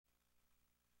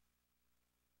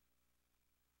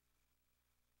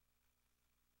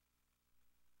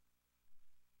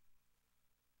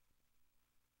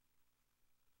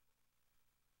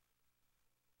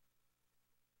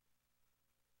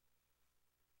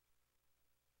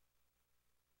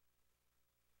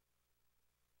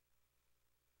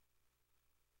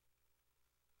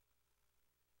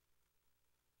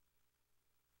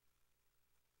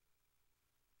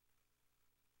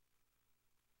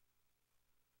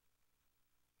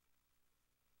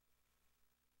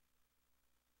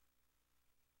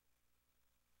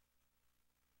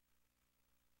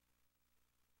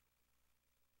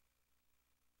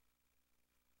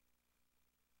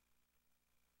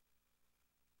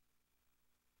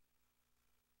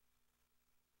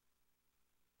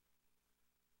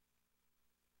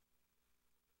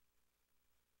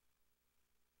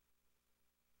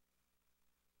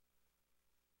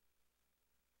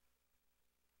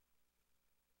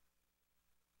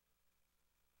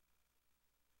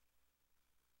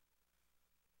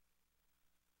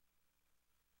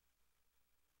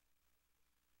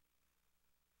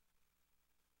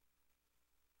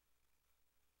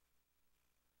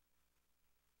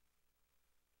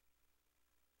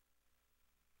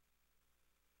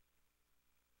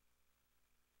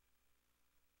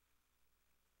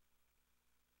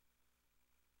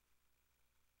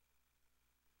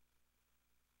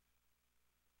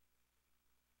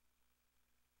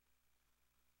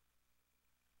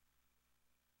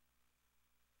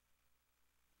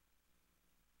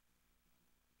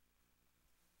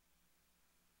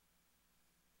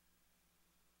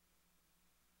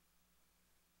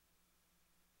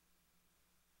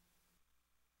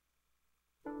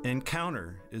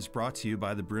Encounter is brought to you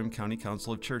by the Broome County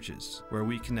Council of Churches, where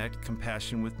we connect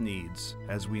compassion with needs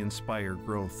as we inspire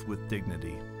growth with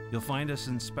dignity. You'll find us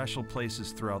in special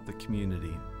places throughout the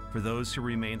community. For those who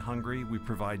remain hungry, we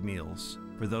provide meals.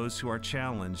 For those who are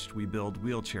challenged, we build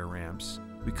wheelchair ramps.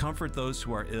 We comfort those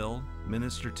who are ill,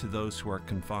 minister to those who are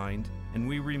confined, and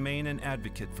we remain an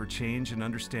advocate for change and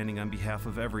understanding on behalf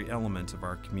of every element of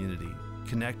our community.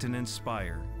 Connect and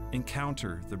inspire.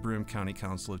 Encounter the Broome County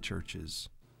Council of Churches.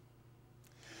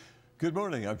 Good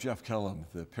morning, I'm Jeff Kellam,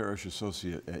 the Parish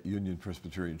Associate at Union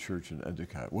Presbyterian Church in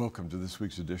Endicott. Welcome to this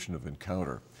week's edition of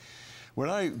Encounter. When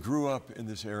I grew up in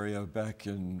this area back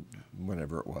in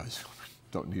whenever it was,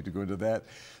 don't need to go into that,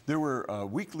 there were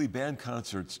weekly band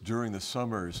concerts during the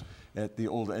summers at the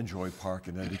old Enjoy Park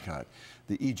in Endicott.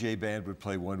 The EJ band would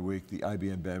play one week, the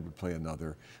IBM band would play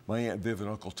another. My Aunt Viv and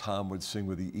Uncle Tom would sing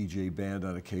with the EJ band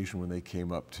on occasion when they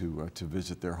came up to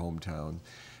visit their hometown.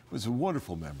 It was a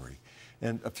wonderful memory.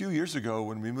 And a few years ago,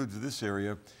 when we moved to this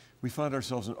area, we found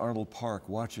ourselves in Arnold Park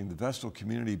watching the Vestal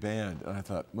Community Band, and I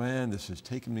thought, man, this has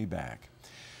taken me back.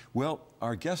 Well,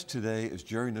 our guest today is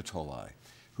Jerry Notoli,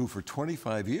 who for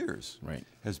 25 years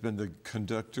has been the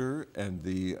conductor and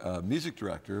the music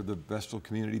director of the Vestal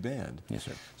Community Band. Yes,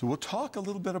 sir. So we'll talk a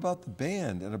little bit about the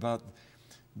band and about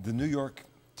the New York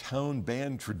town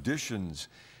band traditions,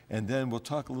 and then we'll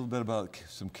talk a little bit about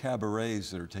some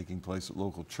cabarets that are taking place at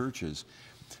local churches.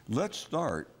 Let's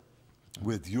start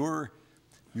with your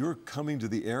coming to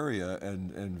the area,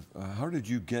 and how did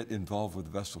you get involved with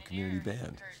the Vestal Community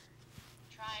Band?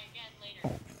 Try again later.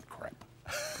 Oh, crap.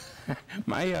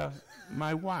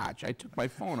 My watch, I took my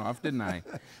phone off, didn't I?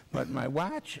 But my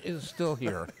watch is still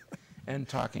here and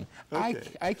talking. Okay.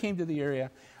 I came to the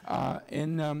area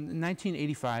in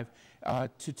 1985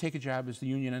 to take a job as the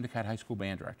Union Endicott High School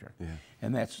band director. Yeah.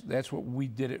 And that's what we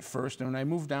did at first. And when I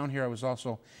moved down here, I was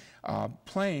also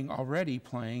already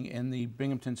playing in the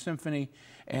Binghamton Symphony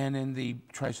and in the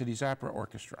Tri-Cities Opera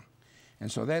Orchestra.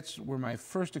 And so that's where my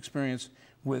first experience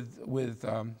with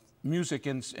music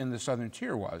in the Southern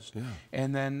Tier was. Yeah.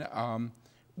 And then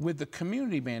with the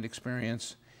community band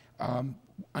experience,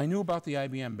 I knew about the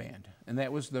IBM band, and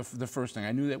that was the first thing.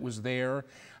 I knew that was there.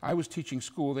 I was teaching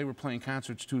school. They were playing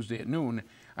concerts Tuesday at noon.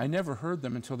 I never heard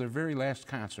them until their very last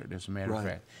concert, as a matter of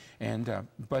fact. And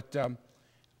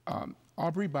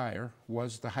Aubrey Beyer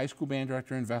was the high school band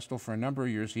director in Vestal for a number of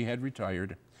years. He had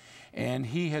retired, and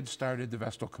he had started the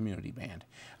Vestal Community Band.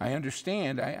 I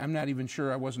understand, I'm not even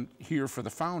sure, I wasn't here for the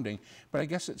founding, but I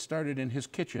guess it started in his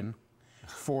kitchen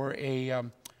for a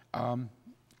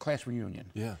class reunion.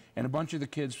 Yeah. And a bunch of the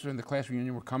kids from the class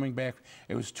reunion were coming back.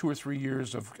 It was 2 or 3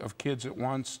 years of kids at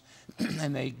once.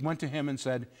 And they went to him and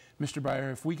said, Mr. Beyer,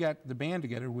 if we got the band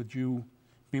together, would you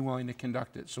be willing to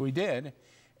conduct it? So he did.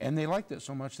 And they liked it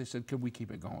so much, they said, could we keep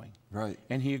it going? Right.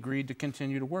 And he agreed to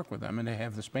continue to work with them and to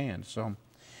have this band. So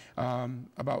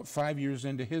about 5 years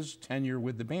into his tenure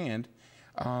with the band,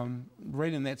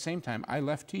 right in that same time, I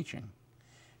left teaching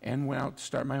and went out to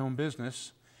start my own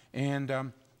business.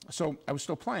 And so I was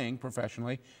still playing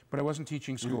professionally, but I wasn't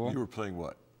teaching school. You were playing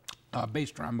what?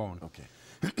 Bass trombone.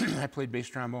 Okay. I played bass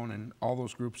trombone in all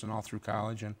those groups and all through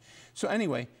college. And so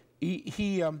anyway,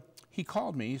 he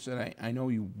called me. He said, I know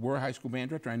you were a high school band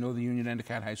director. I know the Union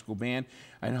Endicott High School Band.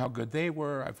 I know how good they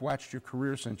were. I've watched your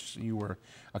career since you were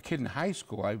a kid in high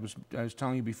school. I was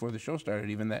telling you before the show started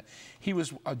even that he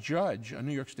was a judge, a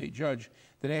New York State judge,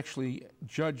 that actually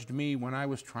judged me when I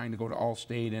was trying to go to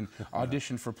Allstate and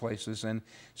audition for places. And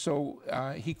so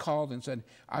he called and said,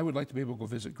 I would like to be able to go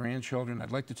visit grandchildren.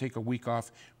 I'd like to take a week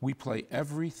off. We play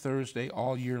every Thursday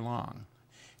all year long.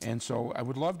 And so I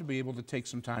would love to be able to take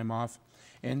some time off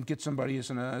and get somebody as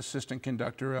an assistant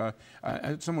conductor,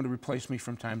 someone to replace me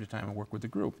from time to time and work with the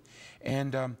group.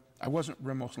 And I wasn't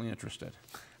remotely interested.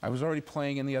 I was already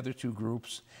playing in the other two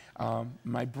groups.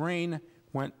 My brain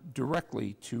went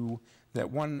directly to that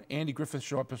one Andy Griffith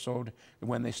Show episode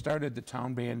when they started the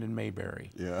town band in Mayberry.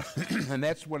 Yeah. And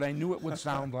that's what I knew it would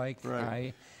sound like.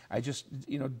 Right. I just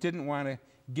didn't want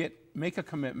to make a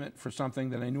commitment for something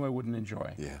that I knew I wouldn't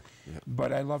enjoy. Yeah. Yeah.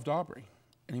 But I loved Aubrey.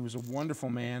 And he was a wonderful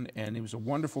man, and he was a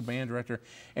wonderful band director,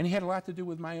 and he had a lot to do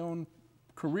with my own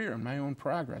career and my own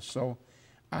progress. So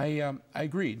I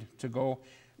agreed to go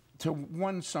to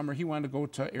one summer. He wanted to go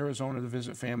to Arizona to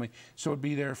visit family, so it'd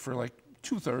be there for like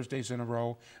 2 Thursdays in a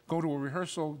row, go to a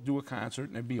rehearsal, do a concert,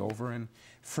 and it'd be over. And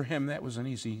for him, that was an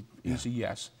easy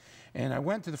yes. And I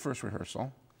went to the first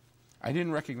rehearsal. I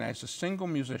didn't recognize a single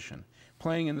musician.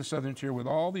 Playing in the Southern Tier with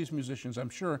all these musicians, I'm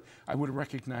sure I would have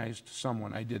recognized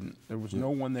someone. I didn't. There was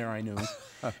no one there I knew.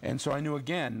 And so I knew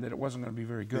again that it wasn't going to be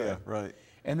very good. Yeah, right.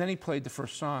 And then he played the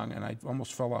first song, and I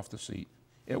almost fell off the seat.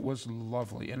 It was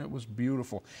lovely, and it was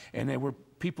beautiful, and there were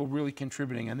people really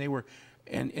contributing, and they were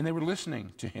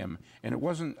listening to him, and it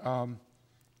wasn't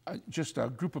just a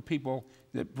group of people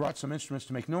that brought some instruments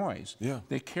to make noise. Yeah.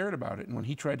 They cared about it, and when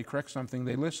he tried to correct something,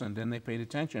 they listened and they paid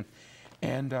attention.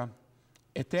 And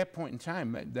at that point in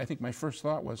time, I think my first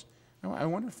thought was, oh, I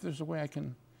wonder if there's a way I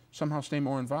can somehow stay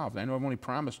more involved. I know I've only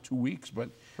promised 2 weeks, but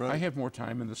I have more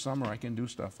time in the summer. I can do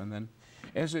stuff. And then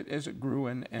as it grew,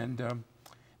 and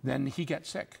then he got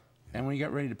sick. And when he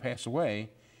got ready to pass away,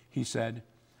 he said,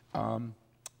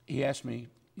 he asked me,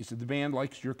 he said, the band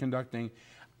likes your conducting.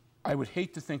 I would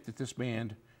hate to think that this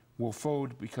band will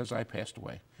fold because I passed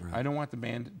away. Right. I don't want the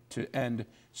band to end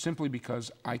simply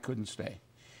because I couldn't stay.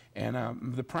 And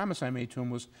the promise I made to him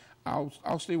was,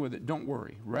 I'll stay with it. Don't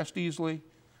worry. Rest easily.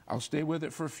 I'll stay with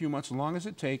it for a few months, as long as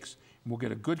it takes. We'll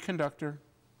get a good conductor,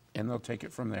 and they'll take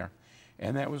it from there.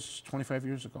 And that was 25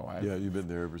 years ago. Yeah, you've been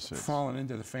there ever since. Fallen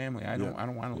into the family. I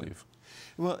don't want to leave.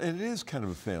 Well, and it is kind of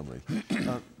a family.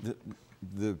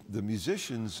 The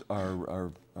musicians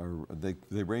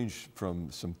they range from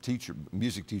some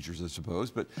music teachers, I suppose,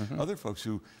 but other folks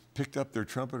who picked up their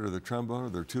trumpet or their trombone or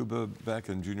their tuba back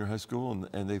in junior high school,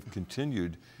 and they've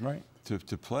continued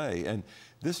to play. And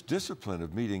this discipline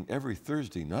of meeting every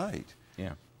Thursday night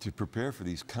to prepare for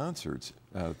these concerts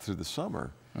through the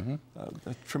summer,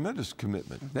 a tremendous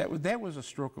commitment. That was a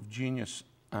stroke of genius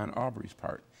on Aubrey's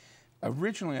part.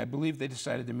 Originally, I believe they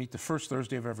decided to meet the first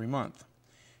Thursday of every month.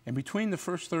 And between the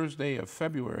first Thursday of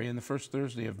February and the first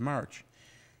Thursday of March,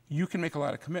 you can make a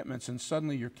lot of commitments, and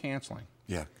suddenly you're canceling.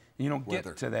 Yeah. You don't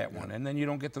get to that one, and then you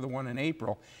don't get to the one in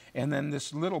April. And then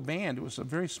this little band, it was a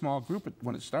very small group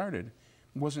when it started,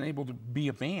 wasn't able to be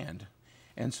a band.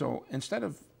 And so instead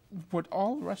of what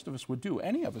all the rest of us would do,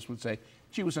 any of us would say,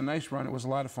 gee, it was a nice run, it was a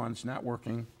lot of fun, it's not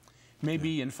working.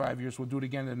 Maybe in 5 years we'll do it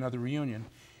again at another reunion.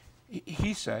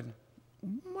 He said,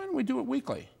 why don't we do it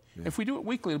weekly? Yeah. If we do it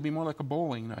weekly, it'll be more like a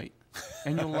bowling night,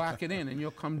 and you'll lock it in, and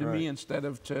you'll come to me instead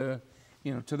of to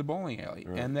the bowling alley.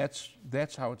 And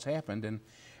that's how it's happened.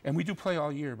 And we do play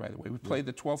all year, by the way. We play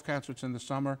the 12 concerts in the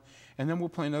summer, and then we'll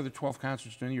play another 12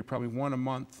 concerts during the year, probably one a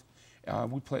month.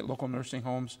 We play at local nursing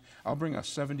homes. I'll bring a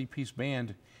 70-piece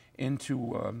band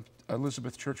into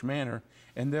Elizabeth Church Manor,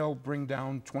 and they'll bring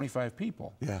down 25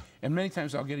 people. Yeah. And many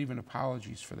times I'll get even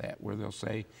apologies for that, where they'll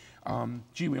say,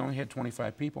 gee, we only had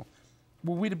 25 people.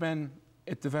 Well, we'd have been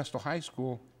at the Vestal High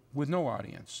School with no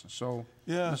audience. So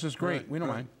this is great. We don't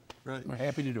mind. Right. We're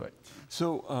happy to do it.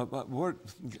 So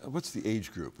what's the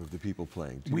age group of the people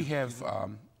playing? We have,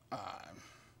 I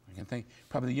can think,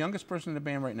 probably the youngest person in the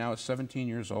band right now is 17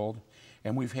 years old.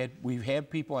 And we've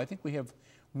had people, I think we have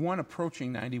one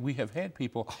approaching 90. We have had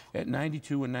people at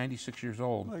 92 and 96 years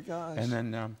old. Oh my gosh. And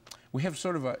then we have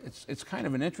sort of it's kind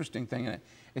of an interesting thing. And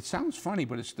it sounds funny,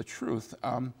 but it's the truth.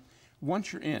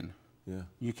 Once you're in,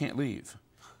 you can't leave.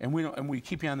 And we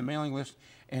keep you on the mailing list.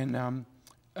 And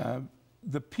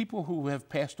the people who have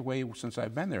passed away since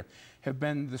I've been there have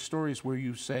been the stories where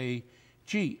you say,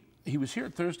 gee, he was here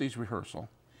at Thursday's rehearsal.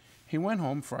 He went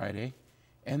home Friday,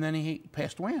 and then he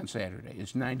passed away on Saturday.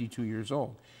 He's 92 years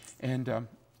old. And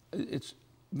it's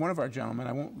one of our gentlemen,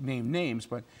 I won't name names,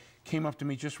 but came up to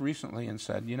me just recently and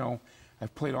said, you know,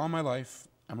 I've played all my life.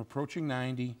 I'm approaching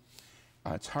 90.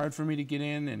 It's hard for me to get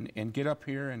in and get up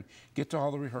here and get to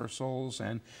all the rehearsals,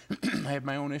 and I have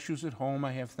my own issues at home.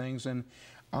 I have things, and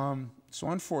so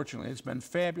unfortunately, it's been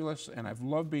fabulous, and I've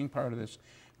loved being part of this,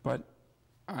 but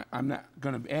I'm not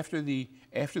going to, after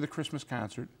the Christmas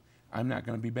concert, I'm not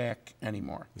going to be back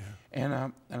anymore. Yeah.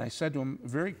 And I said to him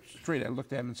very straight, I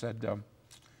looked at him and said,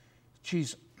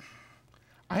 geez,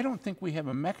 I don't think we have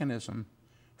a mechanism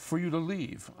for you to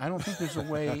leave. I don't think there's a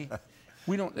way.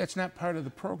 That's not part of the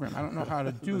program. I don't know how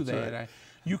to do that. Right.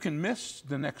 You can miss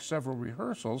the next several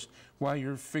rehearsals while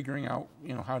you're figuring out,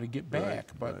 how to get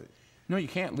back. But no, you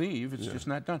can't leave. It's just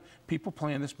not done. People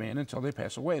play in this band until they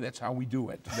pass away. That's how we do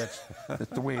it. That's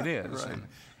the way it is.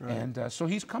 And so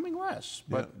he's coming less,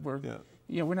 but we're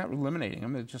not eliminating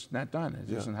him. It's just not done.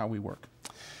 It isn't how we work.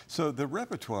 So the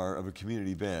repertoire of a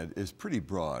community band is pretty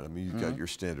broad. I mean, you've got your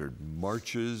standard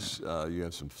marches, you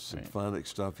have some symphonic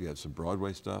stuff, you have some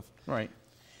Broadway stuff. Right.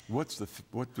 What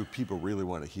do people really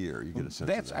want to hear? You get a sense of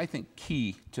that. That's, I think,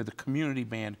 key to the community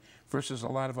band versus a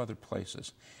lot of other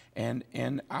places.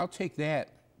 And I'll take that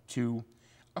to,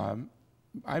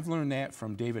 I've learned that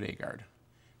from David Agard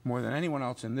more than anyone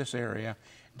else in this area.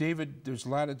 David, there's a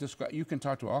lot of discussion. You can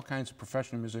talk to all kinds of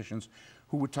professional musicians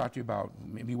who would talk to you about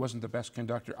maybe he wasn't the best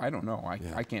conductor. I don't know.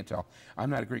 I can't tell. I'm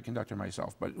not a great conductor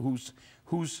myself, but who's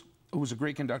a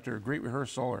great conductor, a great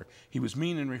rehearsal, or he was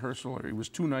mean in rehearsal, or he was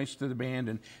too nice to the band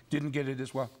and didn't get it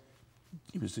as well.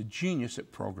 He was a genius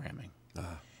at programming.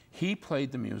 He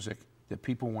played the music that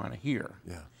people want to hear.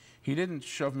 Yeah. He didn't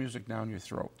shove music down your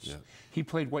throats. Yeah. He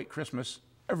played White Christmas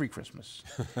every Christmas.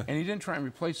 And he didn't try and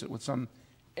replace it with some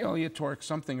aleatoric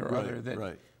something or other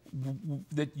that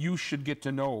that you should get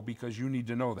to know because you need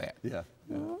to know that. Yeah.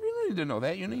 You don't need to know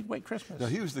that. You need White Christmas. Now,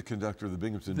 he was the conductor of the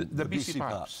Binghamton, the BC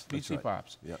Pops. BC right.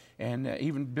 Pops. Yep. And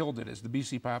even billed it as the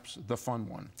BC Pops, the fun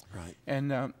one. Right.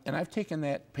 And I've taken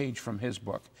that page from his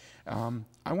book.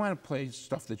 I want to play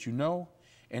stuff that you know,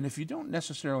 and if you don't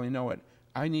necessarily know it,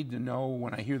 I need to know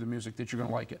when I hear the music that you're going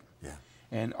to like it. Yeah.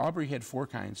 And Aubrey had 4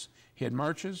 kinds. He had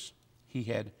marches, he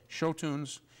had show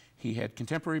tunes, he had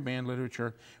contemporary band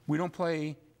literature. We don't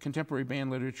play contemporary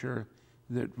band literature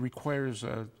that requires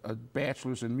a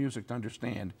bachelor's in music to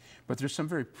understand, but there's some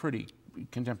very pretty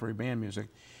contemporary band music.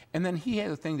 And then he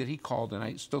had a thing that he called, and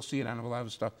I still see it on a lot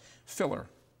of stuff, filler.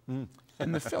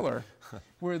 And the filler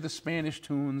were the Spanish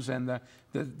tunes and the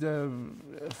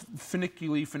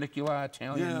funicula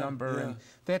Italian number and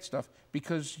that stuff,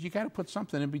 because you got to put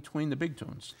something in between the big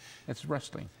tunes. That's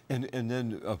wrestling. And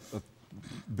then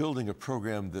building a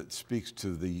program that speaks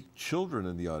to the children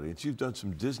in the audience. You've done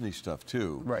some Disney stuff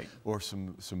too, right? Or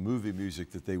some movie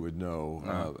music that they would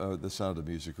know, The Sound of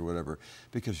Music or whatever.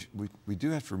 Because we do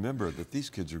have to remember that these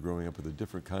kids are growing up with a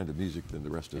different kind of music than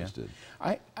the rest of us did.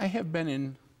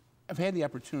 I've had the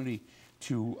opportunity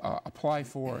to apply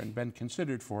for and been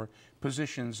considered for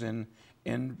positions in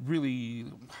really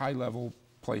high-level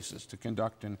places to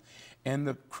conduct, and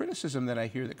the criticism that I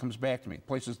hear that comes back to me,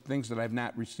 things that I've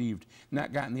not received,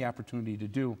 not gotten the opportunity to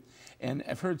do, and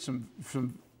I've heard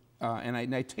and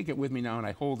I take it with me now and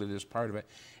I hold it as part of it,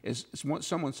 is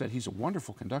someone said he's a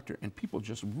wonderful conductor and people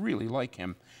just really like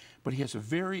him, but he has a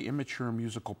very immature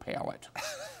musical palate.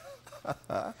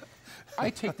 I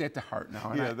take that to heart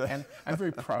now, and I'm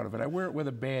very proud of it. I wear it with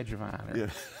a badge of honor.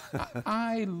 Yeah.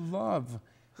 I love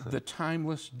the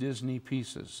timeless Disney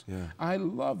pieces. Yeah. I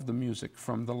love the music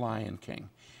from The Lion King.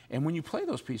 And when you play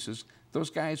those pieces,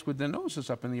 those guys with their noses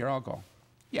up in the air all go,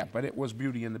 yeah, but it was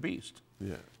Beauty and the Beast.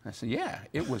 Yeah. I said, yeah,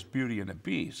 it was Beauty and the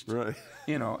Beast. Right.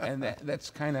 You know, and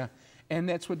that's kind of, and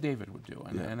that's what David would do,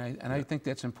 and I think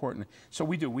that's important. So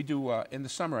we do in the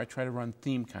summer I try to run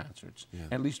theme concerts. Yeah.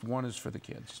 At least one is for the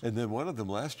kids. And then one of them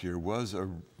last year was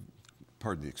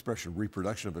pardon the expression,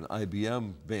 reproduction of an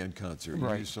IBM band concert. You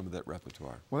used some of that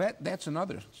repertoire. Well, that's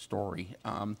another story.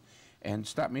 And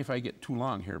stop me if I get too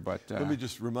long here, but let me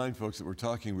just remind folks that we're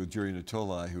talking with Jerry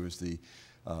Notoli, who is the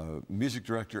music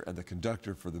director and the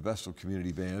conductor for the Vestal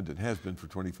Community Band, and has been for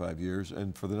 25 years,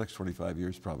 and for the next 25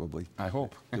 years probably. I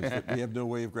hope. We have no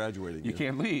way of graduating. You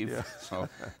can't leave. Yeah. So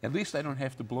at least I don't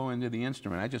have to blow into the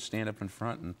instrument. I just stand up in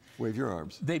front and wave your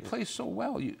arms. They play so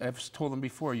well. I've told them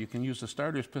before, you can use a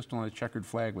starter's pistol and a checkered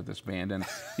flag with this band, and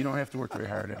you don't have to work very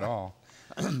hard at all.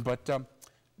 But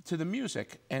to the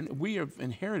music, and we have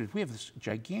this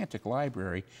gigantic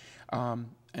library,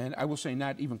 and I will say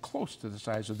not even close to the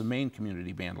size of the main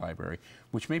community band library,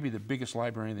 which may be the biggest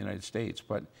library in the United States,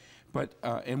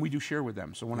 and we do share with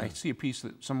them. So when I see a piece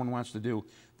that someone wants to do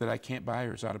that I can't buy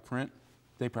or is out of print,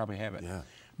 they probably have it. Yeah.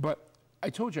 But I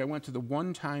told you I went to the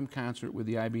one-time concert with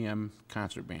the IBM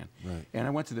concert band. Right. And I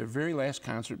went to their very last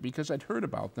concert because I'd heard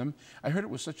about them. I heard it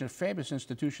was such a fabulous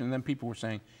institution, and then people were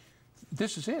saying,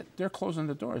 this is it. They're closing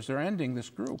the doors. They're ending this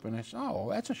group. And I said, oh,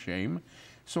 that's a shame.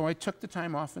 So I took the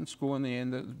time off in school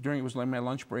during it was like my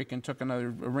lunch break, and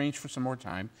arranged for some more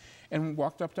time, and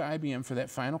walked up to IBM for that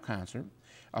final concert.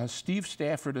 Steve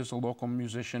Stafford is a local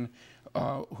musician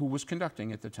who was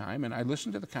conducting at the time, and I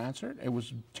listened to the concert. It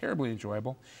was terribly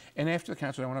enjoyable. And after the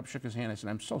concert, I went up, shook his hand. I said,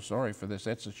 I'm so sorry for this.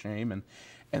 That's a shame.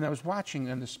 And I was watching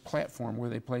on this platform where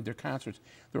they played their concerts.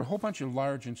 There were a whole bunch of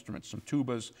large instruments, some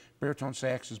tubas, baritone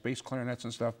saxes, bass clarinets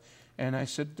and stuff. And I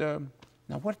said,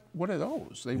 now what are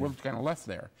those? They were kind of left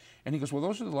there. And he goes, well,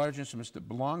 those are the large instruments that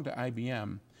belong to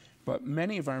IBM, but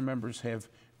many of our members have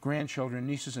grandchildren,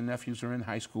 nieces and nephews who are in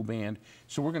high school band,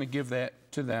 so we're going to give that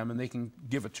to them, and they can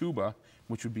give a tuba,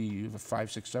 which would be a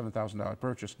 $5,000, $6,000, $7,000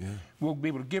 purchase. Yeah. We'll be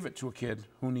able to give it to a kid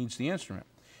who needs the instrument.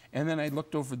 And then I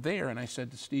looked over there and I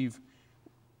said to Steve,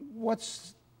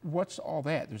 what's all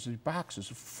that? There's these boxes,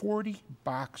 40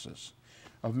 boxes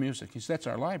of music. He said, that's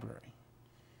our library.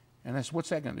 And I said, what's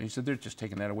that going to do? He said, they're just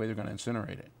taking that away. They're going to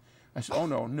incinerate it. I said, oh,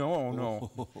 no.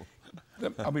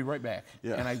 I'll be right back.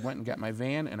 Yeah. And I went and got my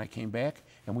van, and I came back,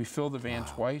 and we filled the van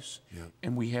twice,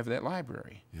 and we have that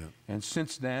library. Yeah. And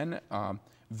since then,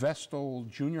 Vestal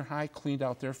Junior High cleaned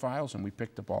out their files, and we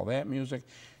picked up all that music.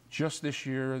 Just this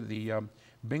year, the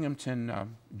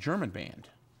Binghamton German band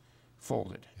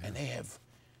folded, and they have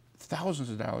thousands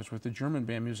of dollars worth of German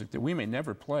band music that we may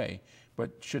never play,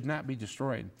 but should not be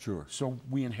destroyed. Sure. So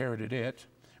we inherited it.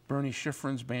 Bernie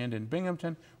Schifrin's band in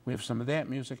Binghamton. We have some of that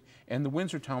music. And the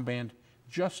Windsortown band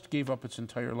just gave up its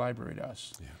entire library to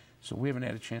us. Yeah. So we haven't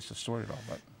had a chance to sort it all.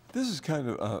 But this is kind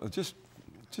of, just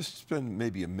spend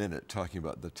maybe a minute talking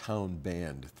about the town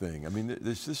band thing. I mean,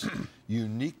 is this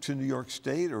unique to New York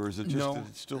State, or is it just that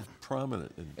it's still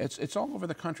prominent? It's all over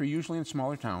the country, usually in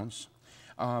smaller towns.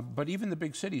 But even the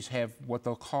big cities have what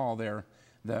they'll call the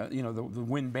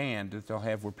wind band that they'll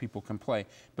have where people can play.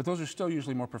 But those are still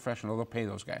usually more professional. They'll pay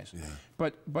those guys. Yeah.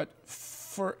 But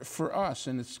for us,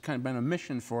 and it's kind of been a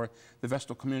mission for the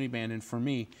Vestal Community Band and for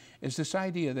me, is this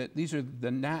idea that these are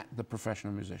not the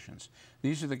professional musicians.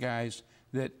 These are the guys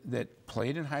that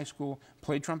played in high school,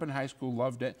 played trumpet in high school,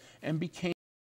 loved it, and became